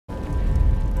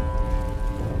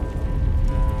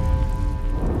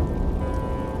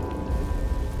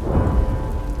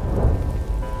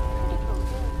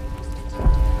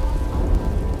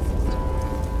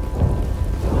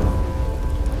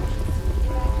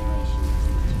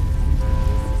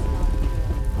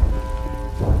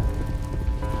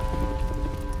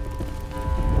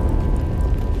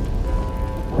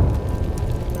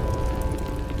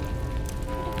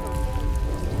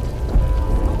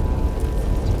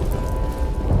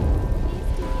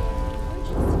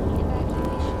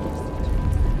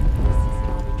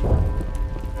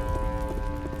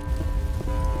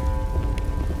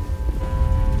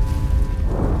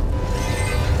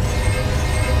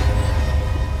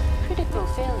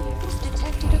Critical failures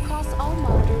detected across all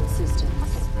monitored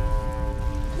systems.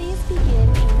 Please begin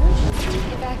emergency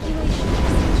evacuation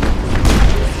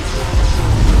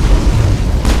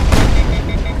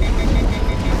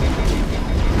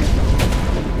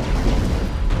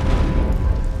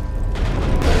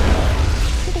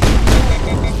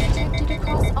detected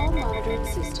across all monitored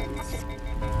systems.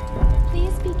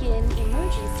 Please begin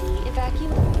emergency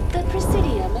evacuation. The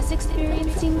Presidium is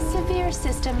experiencing severe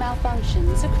system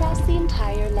malfunctions across the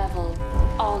entire level.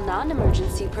 All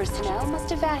non-emergency personnel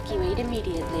must evacuate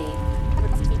immediately.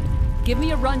 Give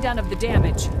me a rundown of the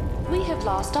damage. We have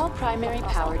lost all primary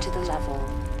power to the level.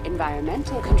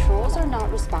 Environmental controls are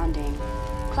not responding.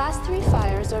 Class 3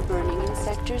 fires are burning in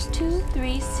sectors 2,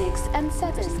 3, 6, and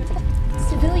 7.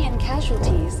 Civilian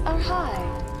casualties are high.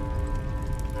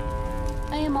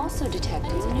 I am also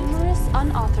detecting numerous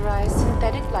unauthorized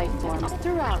synthetic life forms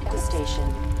throughout the station.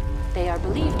 They are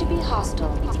believed to be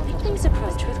hostile. Please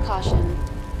approach with caution.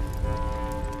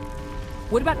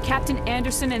 What about Captain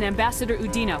Anderson and Ambassador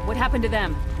Udina? What happened to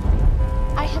them?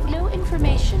 I have no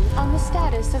information on the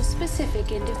status of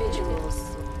specific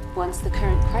individuals. Once the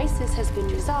current crisis has been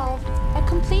resolved, a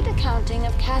complete accounting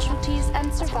of casualties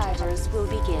and survivors will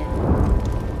begin.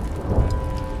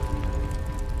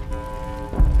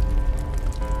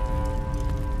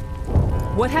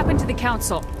 What happened to the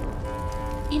Council?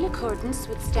 In accordance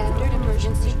with standard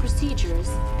emergency procedures,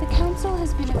 the Council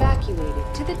has been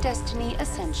evacuated to the Destiny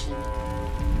Ascension.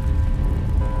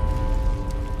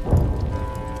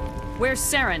 Where's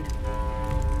Saren?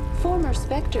 Former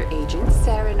Spectre agent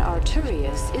Saren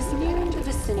Arturius is nearing the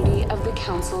vicinity of the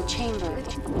Council chamber.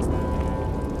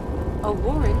 A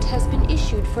warrant has been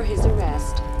issued for his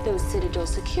arrest, though Citadel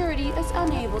security is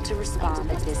unable to respond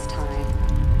at this time.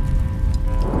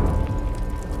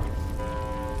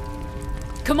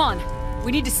 Come on!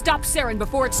 We need to stop Saren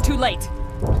before it's too late!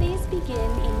 Please begin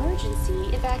emergency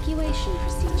evacuation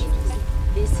procedures.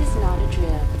 This is not a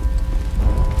drill.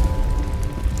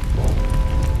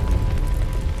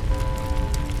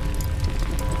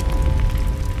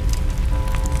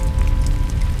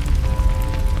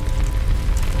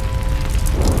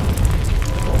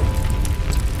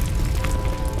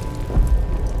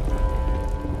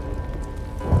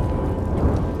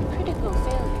 Critical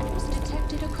failures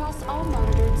detected across all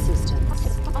monitors.